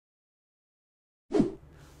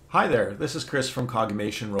Hi there, this is Chris from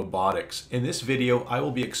Cogmation Robotics. In this video, I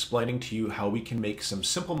will be explaining to you how we can make some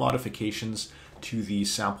simple modifications to the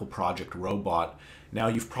sample project robot. Now,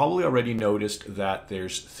 you've probably already noticed that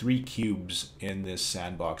there's 3 cubes in this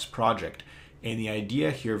sandbox project. And the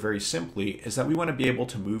idea here, very simply, is that we want to be able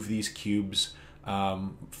to move these cubes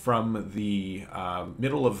from the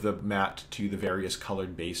middle of the mat to the various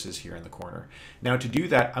colored bases here in the corner. Now, to do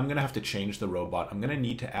that, I'm going to have to change the robot. I'm going to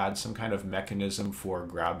need to add some kind of mechanism for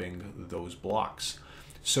grabbing those blocks.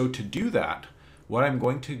 So to do that, what I'm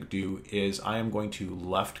going to do is I am going to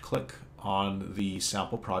left click on the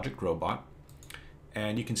sample project robot.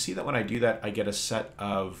 And you can see that when I do that, I get a set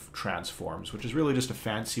of transforms, which is really just a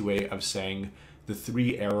fancy way of saying the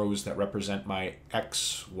 3 arrows that represent my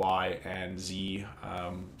X, Y, and Z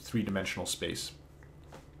 3-dimensional space.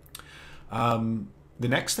 The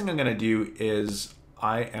next thing I'm going to do is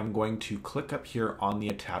I am going to click up here on the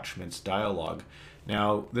attachments dialog.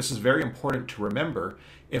 Now, this is very important to remember.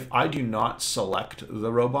 If I do not select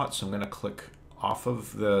the robot, so I'm going to click off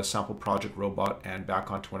of the sample project robot and back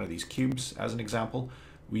onto one of these cubes as an example,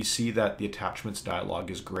 we see that the attachments dialog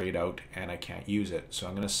is grayed out and I can't use it. So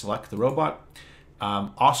I'm going to select the robot.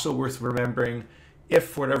 Also worth remembering, if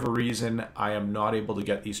for whatever reason I am not able to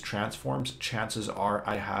get these transforms, chances are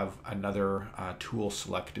I have another tool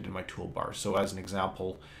selected in my toolbar. So as an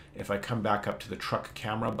example, if I come back up to the truck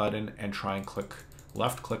camera button and try and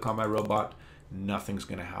left click on my robot, nothing's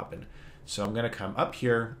going to happen. So I'm going to come up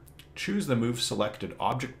here, choose the Move Selected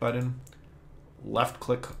Object button, left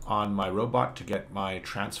click on my robot to get my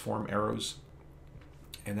transform arrows,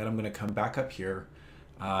 and then I'm going to come back up here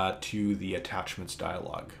to the attachments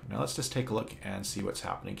dialog. Now let's just take a look and see what's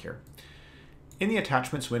happening here. In the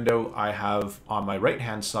attachments window, I have on my right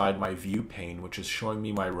hand side my view pane, which is showing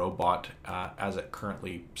me my robot as it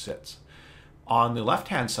currently sits. On the left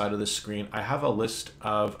hand side of the screen, I have a list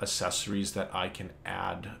of accessories that I can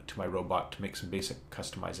add to my robot to make some basic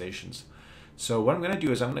customizations. So what I'm going to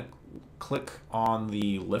do is I'm going to click on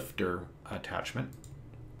the lifter attachment,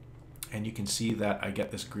 and you can see that I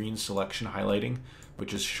get this green selection highlighting,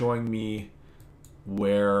 which is showing me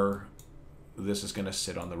where this is going to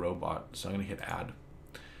sit on the robot. So I'm going to hit add.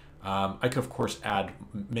 I could of course add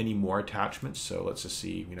many more attachments. So let's just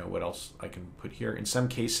see, what else I can put here. In some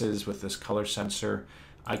cases with this color sensor,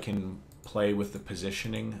 I can play with the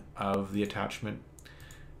positioning of the attachment.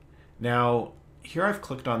 Now, here I've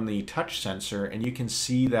clicked on the touch sensor, and you can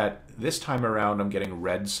see that this time around I'm getting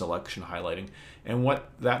red selection highlighting. And what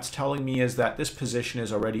that's telling me is that this position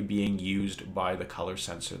is already being used by the color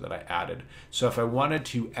sensor that I added. So if I wanted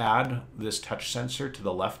to add this touch sensor to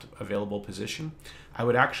the left available position, I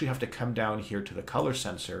would actually have to come down here to the color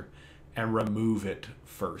sensor and remove it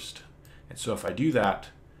first. And so if I do that,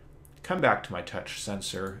 come back to my touch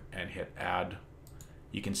sensor and hit add,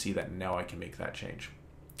 you can see that now I can make that change.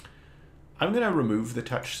 I'm going to remove the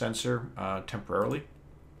touch sensor temporarily,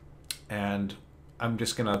 and I'm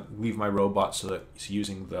just going to leave my robot so that it's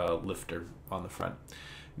using the lifter on the front.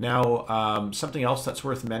 Now, something else that's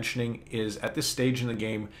worth mentioning is at this stage in the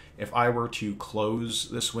game, if I were to close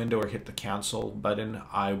this window or hit the cancel button,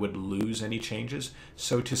 I would lose any changes.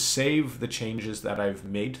 So to save the changes that I've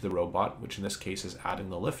made to the robot, which in this case is adding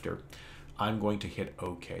the lifter, I'm going to hit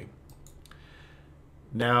OK.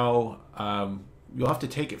 Now, you'll have to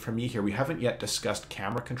take it from me here. We haven't yet discussed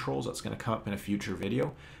camera controls. That's going to come up in a future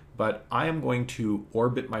video, but I am going to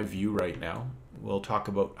orbit my view right now. We'll talk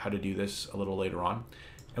about how to do this a little later on.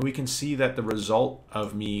 And we can see that the result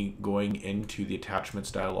of me going into the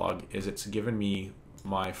attachments dialog is it's given me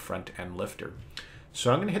my front end lifter.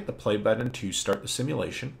 So I'm going to hit the play button to start the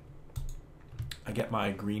simulation. I get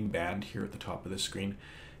my green band here at the top of the screen.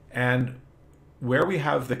 And where we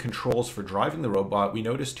have the controls for driving the robot, we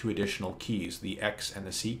notice 2 additional keys, the X and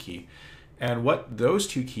the C key. And what those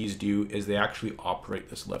 2 keys do is they actually operate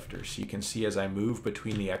this lifter. So you can see as I move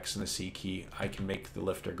between the X and the C key, I can make the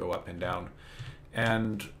lifter go up and down.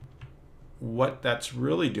 And what that's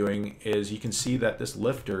really doing is you can see that this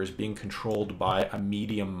lifter is being controlled by a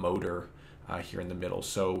medium motor here in the middle.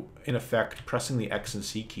 So in effect, pressing the X and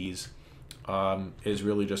C keys is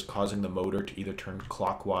really just causing the motor to either turn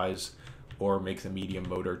clockwise or make the medium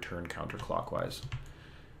motor turn counterclockwise.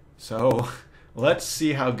 So let's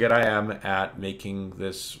see how good I am at making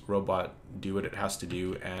this robot do what it has to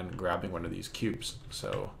do and grabbing one of these cubes.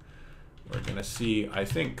 So we're gonna see, I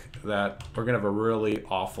think that we're gonna have a really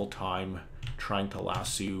awful time trying to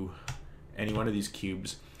lasso any one of these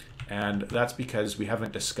cubes. And that's because we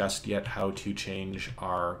haven't discussed yet how to change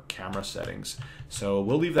our camera settings. So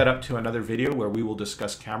we'll leave that up to another video where we will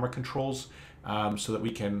discuss camera controls so that we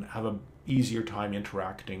can have an easier time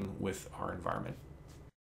interacting with our environment.